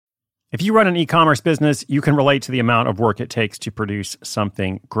If you run an e-commerce business, you can relate to the amount of work it takes to produce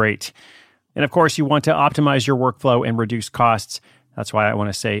something great. And of course, you want to optimize your workflow and reduce costs. That's why I want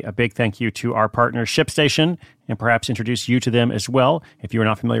to say a big thank you to our partner, ShipStation, and perhaps introduce you to them as well. If you're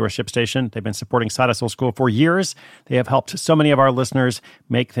not familiar with ShipStation, they've been supporting Side Hustle School for years. They have helped so many of our listeners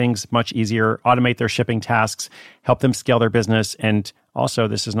make things much easier, automate their shipping tasks, help them scale their business, and also,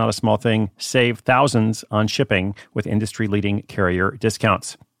 this is not a small thing, save thousands on shipping with industry-leading carrier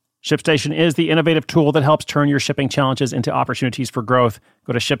discounts. ShipStation is the innovative tool that helps turn your shipping challenges into opportunities for growth.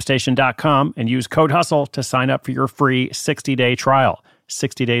 Go to ShipStation.com and use code HUSTLE to sign up for your free 60-day trial.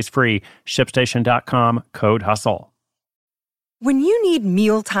 60 days free. ShipStation.com, code HUSTLE. When you need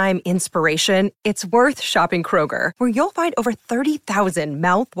mealtime inspiration, it's worth shopping Kroger, where you'll find over 30,000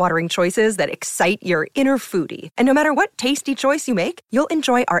 mouth-watering choices that excite your inner foodie. And no matter what tasty choice you make, you'll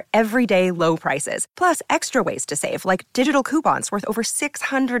enjoy our everyday low prices, plus extra ways to save, like digital coupons worth over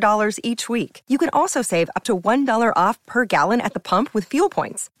 $600 each week. You can also save up to $1 off per gallon at the pump with fuel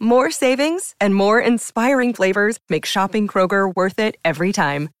points. More savings and more inspiring flavors make shopping Kroger worth it every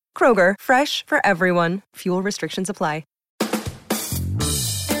time. Kroger, fresh for everyone. Fuel restrictions apply.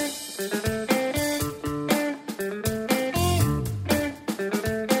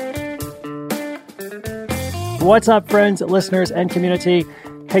 What's up, friends, listeners, and community?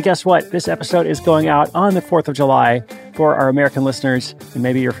 Hey, guess what? This episode is going out on the 4th of July for our American listeners, and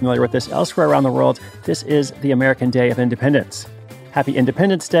maybe you're familiar with this elsewhere around the world. This is the American Day of Independence. Happy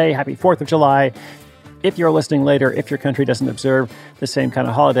Independence Day. Happy 4th of July. If you're listening later, if your country doesn't observe the same kind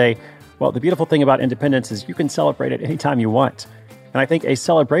of holiday, well, the beautiful thing about independence is you can celebrate it anytime you want. And I think a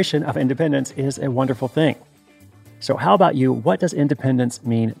celebration of independence is a wonderful thing. So how about you? What does independence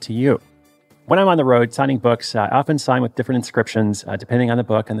mean to you? When I'm on the road signing books, I often sign with different inscriptions, depending on the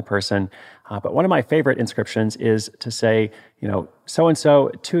book and the person. But one of my favorite inscriptions is to say, so-and-so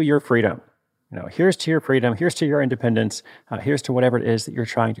to your freedom. Here's to your freedom, here's to your independence, here's to whatever it is that you're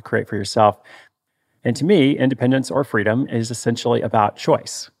trying to create for yourself. And to me, independence or freedom is essentially about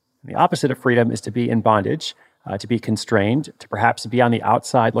choice. The opposite of freedom is to be in bondage, to be constrained, to perhaps be on the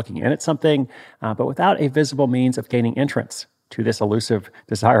outside looking in at something, but without a visible means of gaining entrance to this elusive,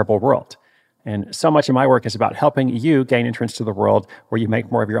 desirable world. And so much of my work is about helping you gain entrance to the world where you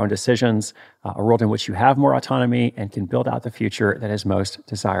make more of your own decisions, a world in which you have more autonomy and can build out the future that is most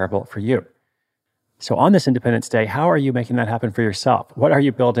desirable for you. So on this Independence Day, how are you making that happen for yourself? What are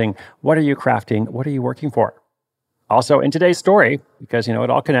you building? What are you crafting? What are you working for? Also, in today's story, because it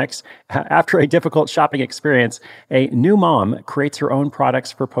all connects, after a difficult shopping experience, a new mom creates her own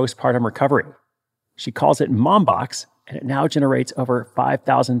products for postpartum recovery. She calls it MOMBOX, and it now generates over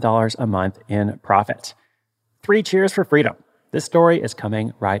 $5,000 a month in profit. 3 cheers for freedom. This story is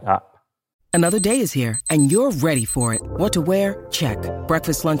coming right up. Another day is here, and you're ready for it. What to wear? Check.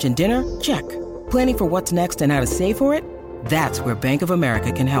 Breakfast, lunch, and dinner? Check. Planning for what's next and how to save for it? That's where Bank of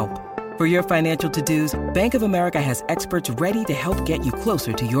America can help. For your financial to-dos, Bank of America has experts ready to help get you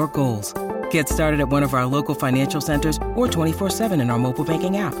closer to your goals. Get started at one of our local financial centers or 24/7 in our mobile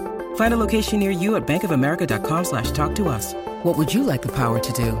banking app. Find a location near you at bankofamerica.com/talktous. What would you like the power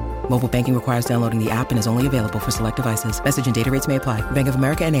to do? Mobile banking requires downloading the app and is only available for select devices. Message and data rates may apply. Bank of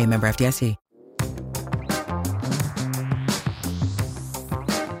America N.A., member FDIC.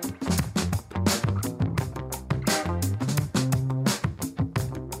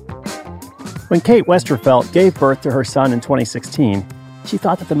 When Kate Westerfelt gave birth to her son in 2016, she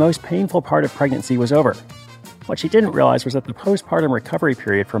thought that the most painful part of pregnancy was over. What she didn't realize was that the postpartum recovery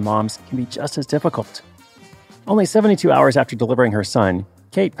period for moms can be just as difficult. Only 72 hours after delivering her son,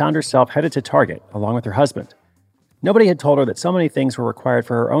 Kate found herself headed to Target along with her husband. Nobody had told her that so many things were required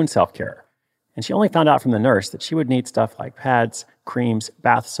for her own self-care, and she only found out from the nurse that she would need stuff like pads, creams,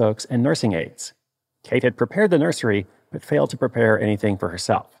 bath soaks, and nursing aids. Kate had prepared the nursery, but failed to prepare anything for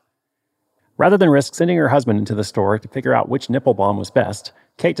herself. Rather than risk sending her husband into the store to figure out which nipple balm was best,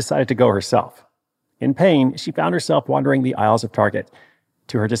 Kate decided to go herself. In pain, she found herself wandering the aisles of Target.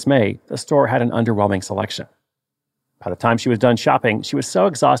 To her dismay, the store had an underwhelming selection. By the time she was done shopping, she was so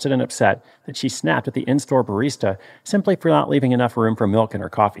exhausted and upset that she snapped at the in-store barista simply for not leaving enough room for milk in her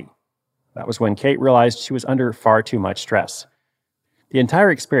coffee. That was when Kate realized she was under far too much stress. The entire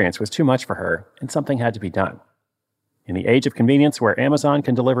experience was too much for her, and something had to be done. In the age of convenience where Amazon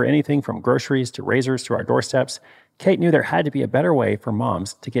can deliver anything from groceries to razors to our doorsteps, Kate knew there had to be a better way for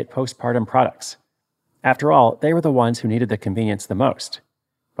moms to get postpartum products. After all, they were the ones who needed the convenience the most.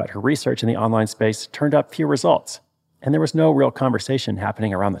 But her research in the online space turned up few results, and there was no real conversation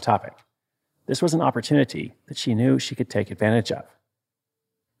happening around the topic. This was an opportunity that she knew she could take advantage of.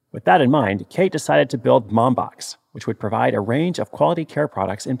 With that in mind, Kate decided to build MOMBOX, which would provide a range of quality care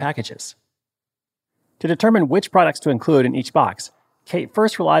products in packages. To determine which products to include in each box, Kate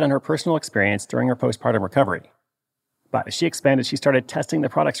first relied on her personal experience during her postpartum recovery. But as she expanded, she started testing the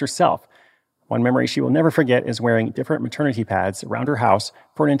products herself. One memory she will never forget is wearing different maternity pads around her house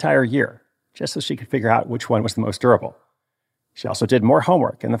for an entire year, just so she could figure out which one was the most durable. She also did more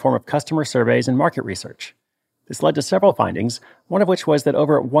homework in the form of customer surveys and market research. This led to several findings, one of which was that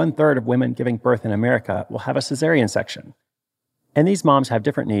over 1/3 of women giving birth in America will have a cesarean section. And these moms have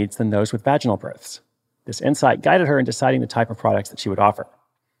different needs than those with vaginal births. This insight guided her in deciding the type of products that she would offer.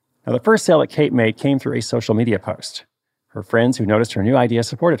 Now, the first sale that Kate made came through a social media post. Her friends who noticed her new idea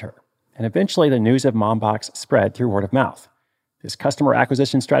supported her, and eventually the news of MOMBOX spread through word of mouth. This customer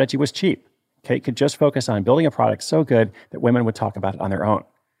acquisition strategy was cheap. Kate could just focus on building a product so good that women would talk about it on their own.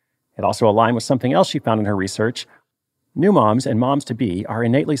 It also aligned with something else she found in her research. New moms and moms-to-be are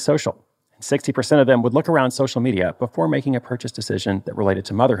innately social, and 60% of them would look around social media before making a purchase decision that related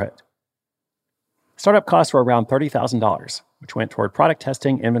to motherhood. Startup costs were around $30,000, which went toward product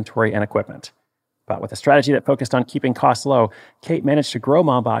testing, inventory, and equipment. But with a strategy that focused on keeping costs low, Kate managed to grow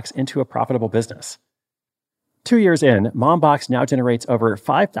MOMBOX into a profitable business. 2 years in, MOMBOX now generates over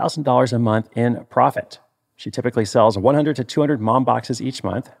 $5,000 a month in profit. She typically sells 100 to 200 MOMBOXes each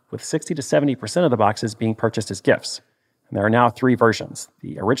month, with 60 to 70% of the boxes being purchased as gifts. And there are now 3 versions: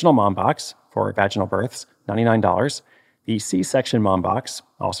 the original MOMBOX for vaginal births, $99, the C-section MOMBOX,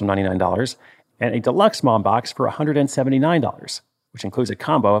 also $99, and a deluxe MOMBOX for $179, which includes a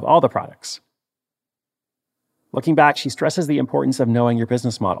combo of all the products. Looking back, she stresses the importance of knowing your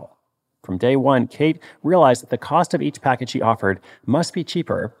business model. From day one, Kate realized that the cost of each package she offered must be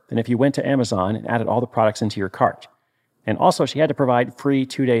cheaper than if you went to Amazon and added all the products into your cart. And also, she had to provide free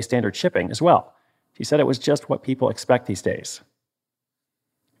 2-day standard shipping as well. She said it was just what people expect these days.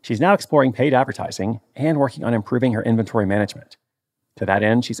 She's now exploring paid advertising and working on improving her inventory management. To that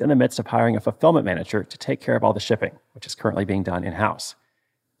end, she's in the midst of hiring a fulfillment manager to take care of all the shipping, which is currently being done in-house.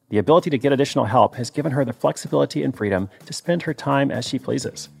 The ability to get additional help has given her the flexibility and freedom to spend her time as she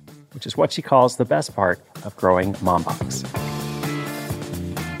pleases, which is what she calls the best part of growing MOMBOX.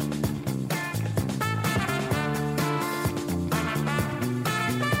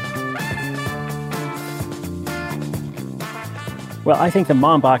 Well, I think the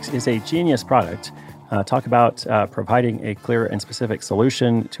MOMBOX is a genius product. Talk about providing a clear and specific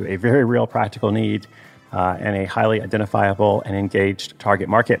solution to a very real practical need and a highly identifiable and engaged target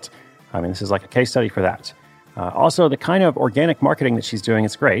market. I mean, this is like a case study for that. Also, the kind of organic marketing that she's doing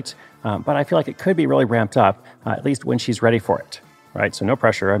is great, but I feel like it could be really ramped up, at least when she's ready for it, right? So no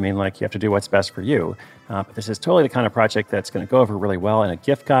pressure. I mean, like, you have to do what's best for you. But this is totally the kind of project that's going to go over really well in a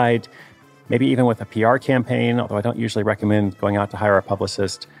gift guide, maybe even with a PR campaign, although I don't usually recommend going out to hire a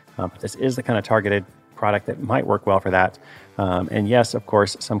publicist. But this is the kind of targeted product that might work well for that. And yes, of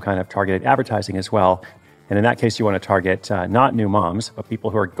course, some kind of targeted advertising as well. And in that case, you want to target not new moms, but people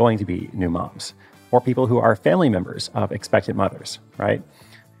who are going to be new moms, or people who are family members of expectant mothers, right?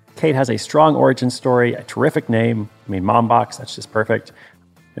 Kate has a strong origin story, a terrific name. I mean, MOMBOX, that's just perfect.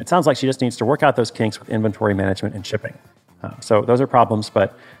 And it sounds like she just needs to work out those kinks with inventory management and shipping. So those are problems,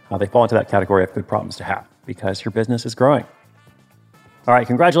 but they fall into that category of good problems to have because her business is growing. All right,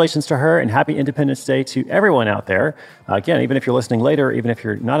 congratulations to her and happy Independence Day to everyone out there. Again, even if you're listening later, even if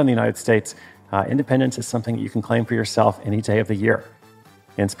you're not in the United States, independence is something that you can claim for yourself any day of the year.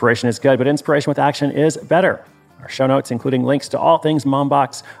 Inspiration is good, but inspiration with action is better. Our show notes, including links to all things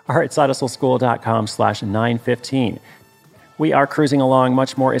MOMBOX, are at sidehustleschool.com/915. We are cruising along.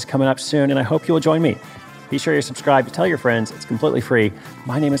 Much more is coming up soon, and I hope you will join me. Be sure you're subscribed. Tell your friends. It's completely free.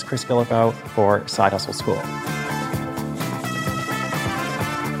 My name is Chris Philippo for Side Hustle School.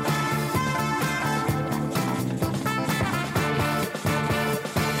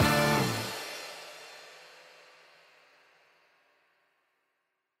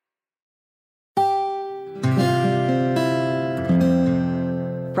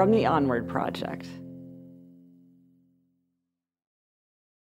 From the Onward Project.